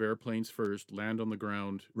parachute out of airplanes first, land on the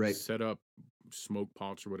ground, right, set up smoke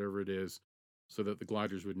pots or whatever it is, so that the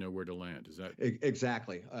gliders would know where to land. Is that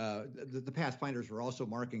exactly? The pathfinders were also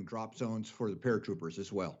marking drop zones for the paratroopers as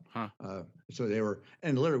well. So they were,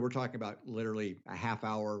 and literally, we're talking about literally a half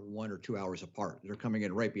hour, 1 or 2 hours apart. They're coming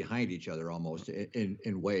in right behind each other, almost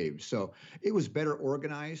in waves. So it was better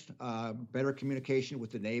organized, better communication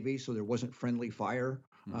with the Navy, so there wasn't friendly fire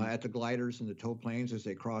at the gliders and the tow planes as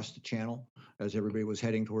they crossed the channel, as everybody was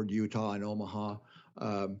heading toward Utah and Omaha.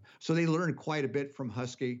 So they learned quite a bit from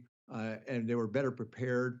Husky. And they were better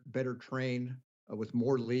prepared, better trained, with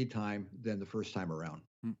more lead time than the first time around.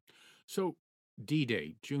 So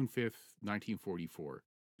D-Day, June 5th, 1944.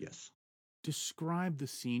 Yes. Describe the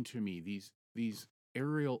scene to me, these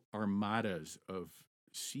aerial armadas of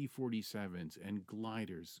C-47s and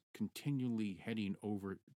gliders continually heading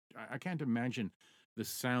over. I can't imagine the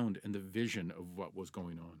sound and the vision of what was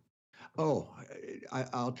going on. Oh,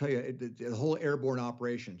 I'll tell you, the whole airborne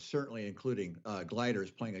operation, certainly including gliders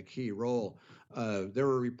playing a key role. There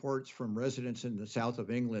were reports from residents in the south of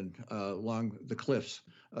England along the cliffs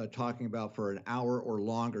talking about for an hour or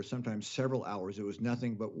longer, sometimes several hours, it was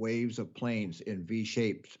nothing but waves of planes in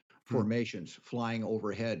V-shaped formations flying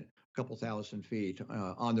overhead a couple thousand feet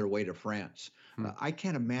on their way to France. I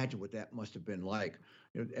can't imagine what that must have been like.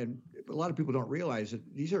 And a lot of people don't realize that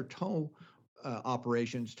these are towing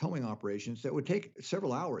operations that would take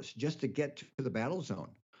several hours just to get to the battle zone.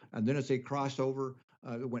 And then as they crossed over,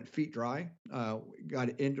 went feet dry, got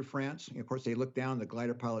into France. And of course, they looked down, the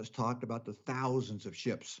glider pilots talked about the thousands of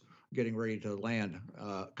ships getting ready to land,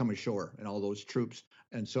 come ashore, and all those troops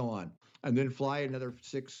and so on. And then fly another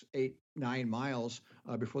 6, 8, 9 miles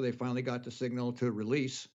before they finally got the signal to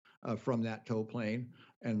release from that tow plane.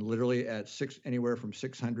 And literally at anywhere from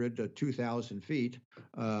 600 to 2,000 feet,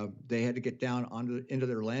 they had to get down into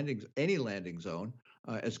their any landing zone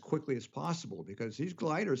as quickly as possible, because these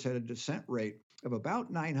gliders had a descent rate of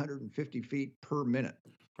about 950 feet per minute.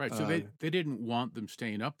 Right. So they didn't want them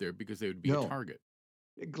staying up there because they would be a target.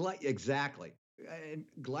 Exactly. And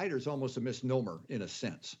glider's almost a misnomer in a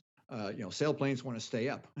sense. Sailplanes want to stay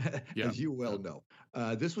up, as you well know.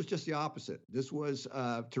 This was just the opposite. This was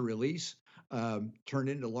to release, turn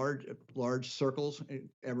into large circles,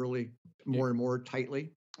 everly more and more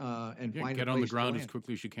tightly, and find a get on the place to ground as land.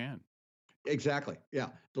 quickly as you can. Exactly. Yeah.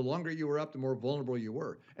 The longer you were up, the more vulnerable you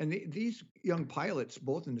were. And these young pilots,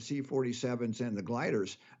 both in the C-47s and the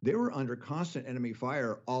gliders, they were under constant enemy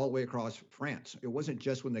fire all the way across France. It wasn't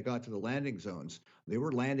just when they got to the landing zones. They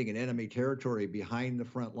were landing in enemy territory behind the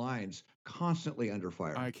front lines, constantly under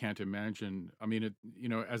fire. I can't imagine. I mean,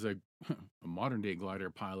 as a modern day glider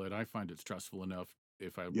pilot, I find it stressful enough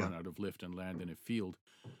if I run out of lift and land in a field.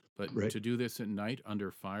 But to do this at night under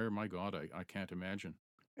fire, my God, I can't imagine.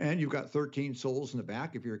 And you've got 13 souls in the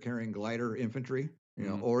back if you're carrying glider infantry,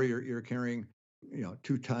 or you're carrying,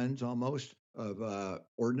 2 tons almost of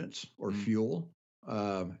ordnance or fuel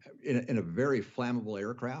in a very flammable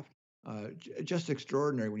aircraft. Just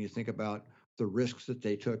extraordinary when you think about the risks that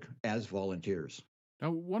they took as volunteers.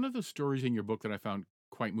 Now, one of the stories in your book that I found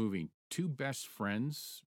quite moving, 2 best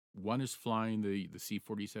friends, one is flying the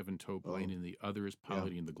C-47 tow plane and the other is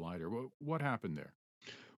piloting the glider. What happened there?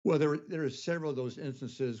 Well, there are several of those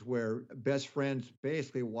instances where best friends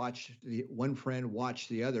basically one friend watch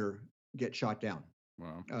the other get shot down.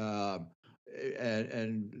 Wow.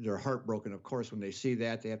 And they're heartbroken, of course, when they see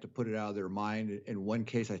that. They have to put it out of their mind. In one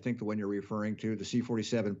case, I think the one you're referring to, the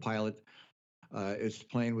C-47 pilot, his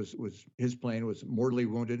plane was mortally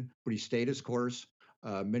wounded, but he stayed his course.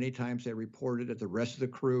 Many times they reported that the rest of the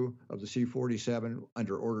crew of the C-47,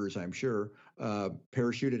 under orders, I'm sure,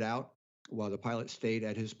 parachuted out while the pilot stayed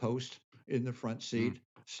at his post in the front seat,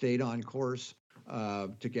 stayed on course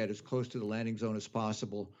to get as close to the landing zone as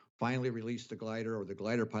possible, finally released the glider, or the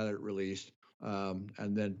glider pilot released,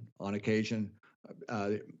 and then on occasion,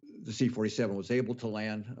 the C-47 was able to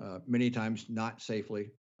land, many times not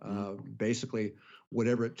safely, basically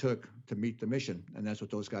whatever it took to meet the mission. And that's what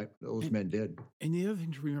those men did. And the other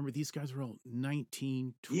thing to remember, these guys are all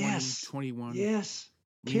 19, 20, 21. Yes.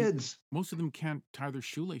 Kids. Most of them can't tie their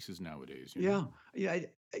shoelaces nowadays. Yeah.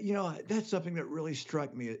 That's something that really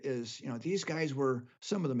struck me is, these guys were,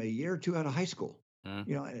 some of them, a year or two out of high school.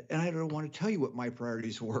 And I don't want to tell you what my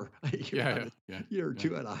priorities were a year or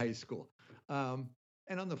two out of high school.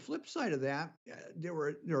 And on the flip side of that, there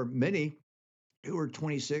were many who were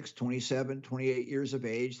 26, 27, 28 years of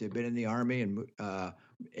age. They've been in the Army and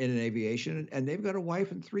in aviation, and they've got a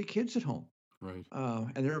wife and 3 kids at home. Right.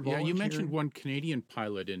 And they're volunteering. Yeah, you mentioned one Canadian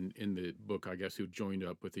pilot in the book, I guess, who joined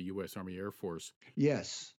up with the U.S. Army Air Force.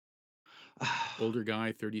 Yes. Older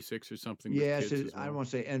guy, 36 or something. Yes, I don't want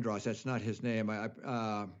to say Endros. That's not his name.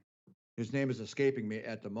 His name is escaping me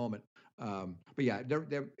at the moment. But yeah,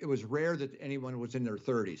 it was rare that anyone was in their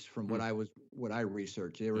 30s from what I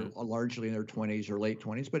researched. They were largely in their 20s or late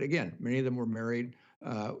 20s. But again, many of them were married,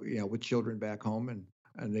 with children back home,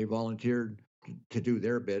 and they volunteered to do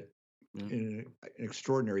their bit in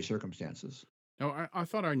extraordinary circumstances. Now, I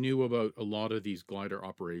thought I knew about a lot of these glider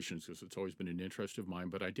operations because it's always been an interest of mine,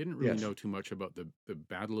 but I didn't really know too much about the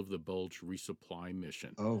Battle of the Bulge resupply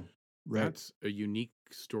mission. Oh, right. That's a unique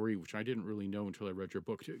story, which I didn't really know until I read your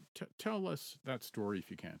book. Tell us that story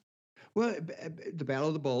if you can. Well, the Battle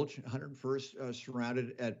of the Bulge, 101st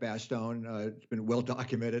surrounded at Bastogne. It's been well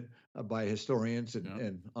documented by historians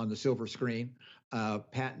and on the silver screen.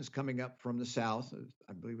 Patton's coming up from the south,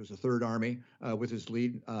 I believe it was the Third Army, with his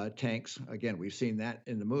lead tanks. Again, we've seen that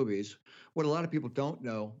in the movies. What a lot of people don't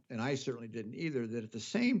know, and I certainly didn't either, that at the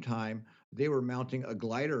same time, they were mounting a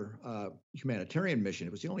glider humanitarian mission.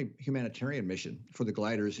 It was the only humanitarian mission for the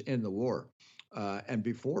gliders in the war. And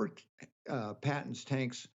before Patton's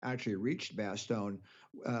tanks actually reached Bastogne,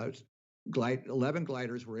 11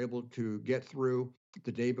 gliders were able to get through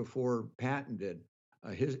the day before Patton did,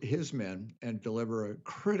 his men, and deliver a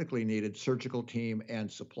critically needed surgical team and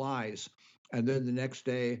supplies. And then the next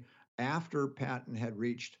day, after Patton had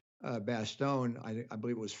reached Bastogne, I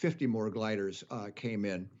believe it was 50 more gliders came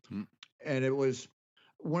in. And it was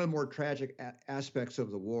one of the more tragic aspects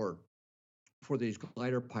of the war for these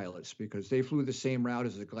glider pilots, because they flew the same route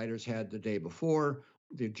as the gliders had the day before.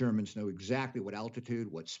 The Germans knew exactly what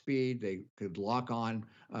altitude, what speed they could lock on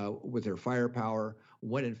with their firepower,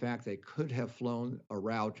 when in fact they could have flown a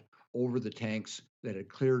route over the tanks that had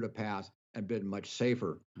cleared a path and been much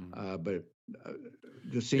safer. But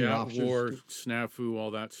the senior officers, war, snafu,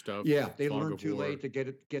 all that stuff. Yeah, they learned too late to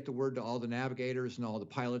get the word to all the navigators and all the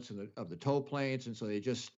pilots of the tow planes, and so they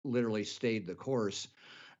just literally stayed the course.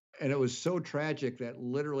 And it was so tragic that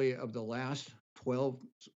literally of the last 12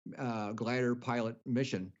 glider pilot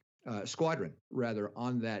squadron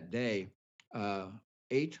on that day,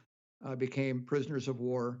 8 became prisoners of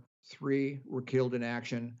war, 3 were killed in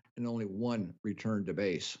action, and only 1 returned to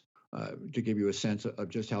base, to give you a sense of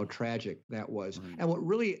just how tragic that was. And what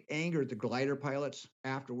really angered the glider pilots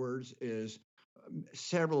afterwards is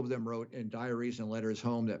several of them wrote in diaries and letters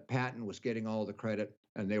home that Patton was getting all the credit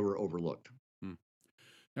and they were overlooked.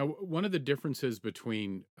 Now, one of the differences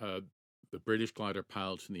between the British glider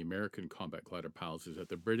pilots and the American combat glider pilots is that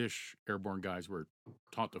the British airborne guys were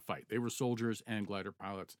taught to fight. They were soldiers and glider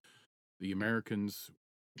pilots. The Americans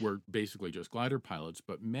were basically just glider pilots,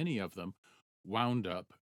 but many of them wound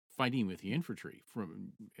up fighting with the infantry.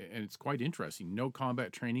 And it's quite interesting. No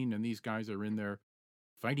combat training, and these guys are in there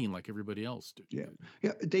fighting like everybody else. Yeah,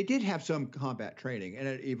 they did have some combat training, and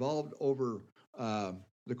it evolved over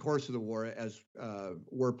the course of the war as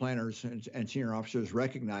war planners and senior officers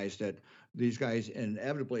recognized that these guys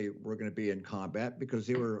inevitably were going to be in combat because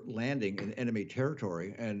they were landing in enemy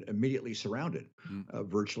territory and immediately surrounded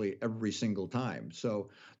virtually every single time. So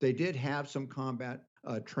they did have some combat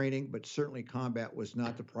training, but certainly combat was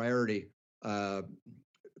not the priority.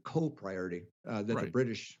 Co-priority that the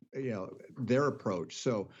British, their approach.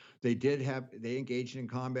 So they engaged in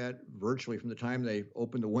combat virtually from the time they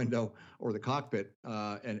opened the window or the cockpit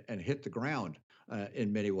and hit the ground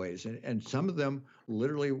in many ways. And some of them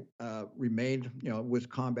literally remained, with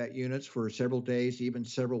combat units for several days, even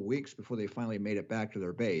several weeks before they finally made it back to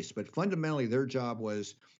their base. But fundamentally, their job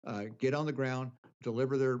was get on the ground,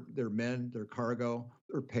 deliver their men, their cargo,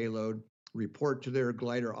 their payload, report to their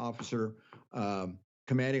glider officer,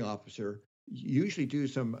 commanding officer, usually do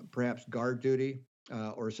some perhaps guard duty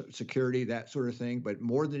or security, that sort of thing. But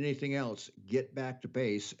more than anything else, get back to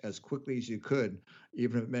base as quickly as you could,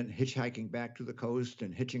 even if it meant hitchhiking back to the coast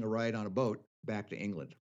and hitching a ride on a boat back to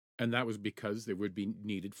England. And that was because they would be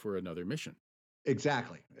needed for another mission.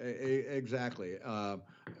 Exactly.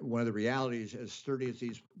 One of the realities, as sturdy as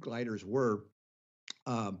these gliders were,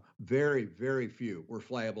 very, very few were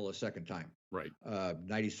flyable a second time. Right.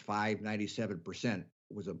 95, 97%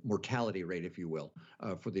 was a mortality rate, if you will,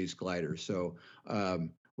 for these gliders. So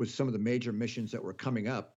with some of the major missions that were coming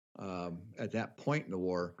up at that point in the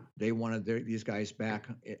war, they wanted these guys back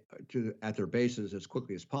at their bases as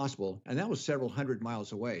quickly as possible. And that was several hundred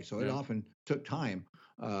miles away. So it often took time.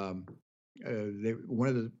 One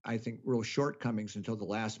of the, I think, real shortcomings until the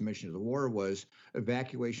last mission of the war was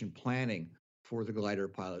evacuation planning for the glider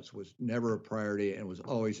pilots was never a priority and was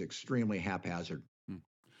always extremely haphazard.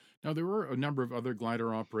 Now, there were a number of other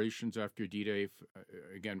glider operations after D-Day.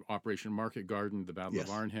 Again, Operation Market Garden, the Battle of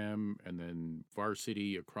Arnhem, and then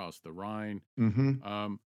Varsity across the Rhine.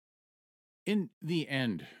 Mm-hmm. In the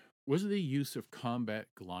end, was the use of combat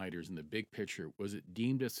gliders in the big picture, was it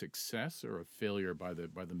deemed a success or a failure by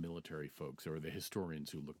the military folks or the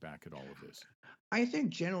historians who look back at all of this? I think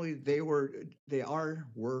generally they are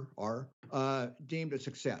deemed a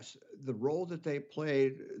success. The role that they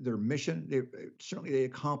played, their mission, they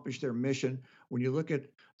accomplished their mission. When you look at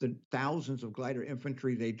the thousands of glider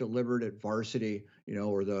infantry they delivered at Varsity,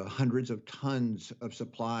 or the hundreds of tons of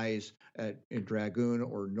supplies in Dragoon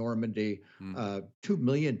or Normandy, 2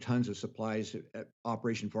 million tons of supplies at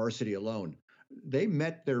Operation Varsity alone, they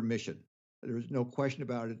met their mission. There was no question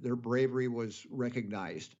about it. Their bravery was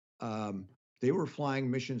recognized. They were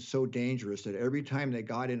flying missions so dangerous that every time they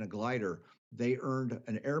got in a glider, they earned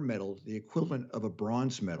an air medal, the equivalent of a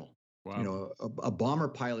bronze medal. Wow. A bomber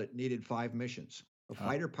pilot needed 5 missions. A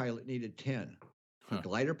fighter pilot needed 10. A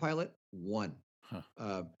glider pilot, 1.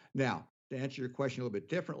 Now, to answer your question a little bit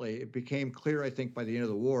differently, it became clear, I think, by the end of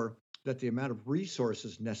the war that the amount of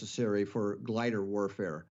resources necessary for glider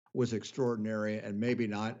warfare was extraordinary and maybe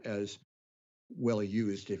not as well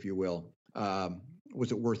used, if you will.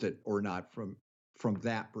 Was it worth it or not from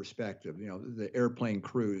that perspective? The airplane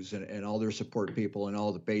crews and all their support people and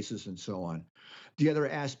all the bases and so on. The other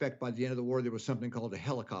aspect, by the end of the war, there was something called a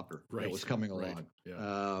helicopter that was coming along.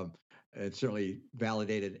 Yeah. And certainly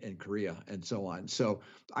validated in Korea and so on. So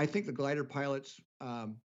I think the glider pilots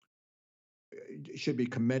should be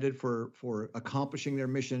commended for accomplishing their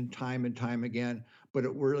mission time and time again. But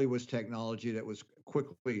it really was technology that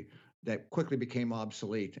quickly became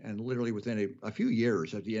obsolete, and literally within a few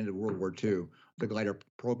years at the end of World War II, the glider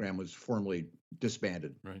program was formally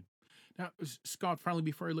disbanded. Right. Now, Scott, finally,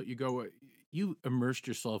 before I let you go, you immersed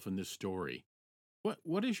yourself in this story.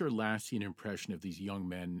 What is your lasting impression of these young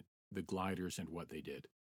men, the gliders, and what they did?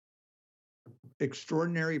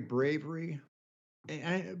 Extraordinary bravery.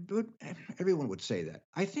 But everyone would say that.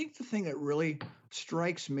 I think the thing that really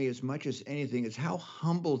strikes me as much as anything is how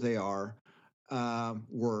humble they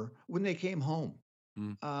were when they came home.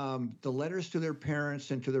 The letters to their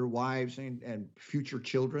parents and to their wives and future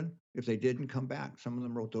children, if they didn't come back, some of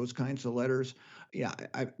them wrote those kinds of letters. Yeah,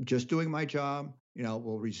 I'm just doing my job.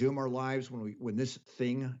 We'll resume our lives when this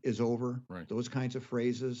thing is over. Right. Those kinds of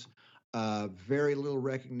phrases. Very little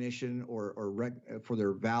recognition or for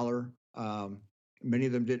their valor. Many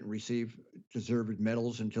of them didn't receive deserved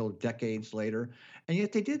medals until decades later. And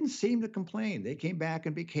yet they didn't seem to complain. They came back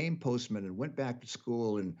and became postmen and went back to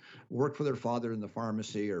school and worked for their father in the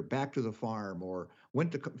pharmacy or back to the farm or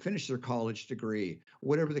went to finish their college degree,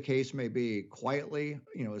 whatever the case may be, quietly,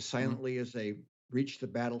 as silently as they reached the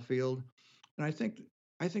battlefield. And I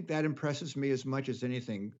think that impresses me as much as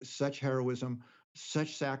anything. Such heroism,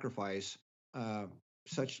 such sacrifice,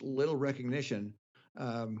 such little recognition,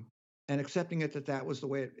 and accepting it that was the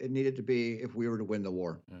way it needed to be if we were to win the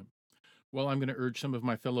war. Yeah. Well, I'm going to urge some of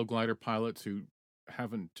my fellow glider pilots who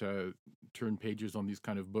haven't turned pages on these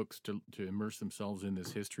kind of books to immerse themselves in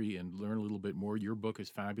this history and learn a little bit more. Your book is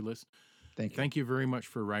fabulous. Thank you. Thank you very much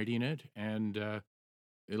for writing it, and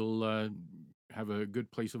it'll have a good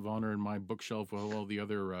place of honor in my bookshelf with all the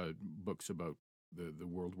other books about the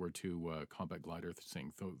World War II combat glider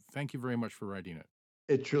thing. So thank you very much for writing it.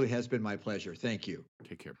 It truly has been my pleasure. Thank you.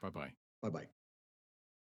 Take care. Bye-bye. Bye-bye.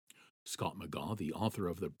 Scott McGaugh, the author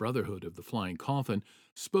of The Brotherhood of the Flying Coffin,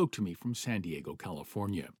 spoke to me from San Diego,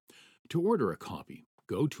 California. To order a copy,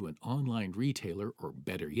 go to an online retailer or,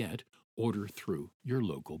 better yet, order through your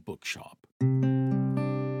local bookshop.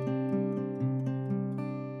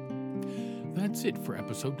 That's it for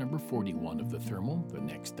episode number 41 of The Thermal. The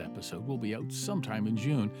next episode will be out sometime in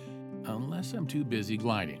June, unless I'm too busy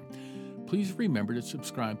gliding. Please remember to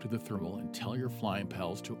subscribe to The Thermal and tell your flying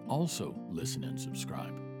pals to also listen and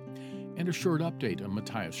subscribe. And a short update on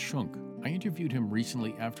Matthias Schunk. I interviewed him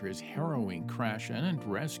recently after his harrowing crash and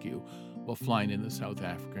rescue while flying in the South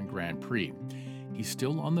African Grand Prix. He's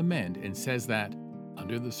still on the mend and says that,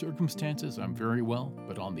 under the circumstances, I'm very well,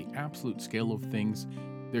 but on the absolute scale of things,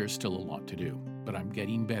 there's still a lot to do. But I'm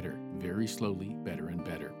getting better, very slowly, better and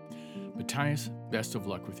better. Matthias, best of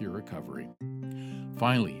luck with your recovery.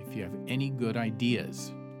 Finally, if you have any good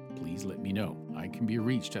ideas, please let me know. I can be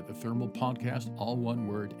reached at the Thermal Podcast, all one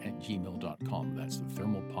word, @gmail.com. That's the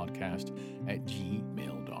Thermal Podcast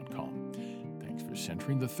 @gmail.com. Thanks for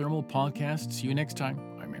centering the Thermal Podcast. See you next time.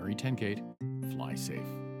 I'm Harry Tenkate. Fly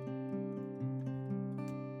safe.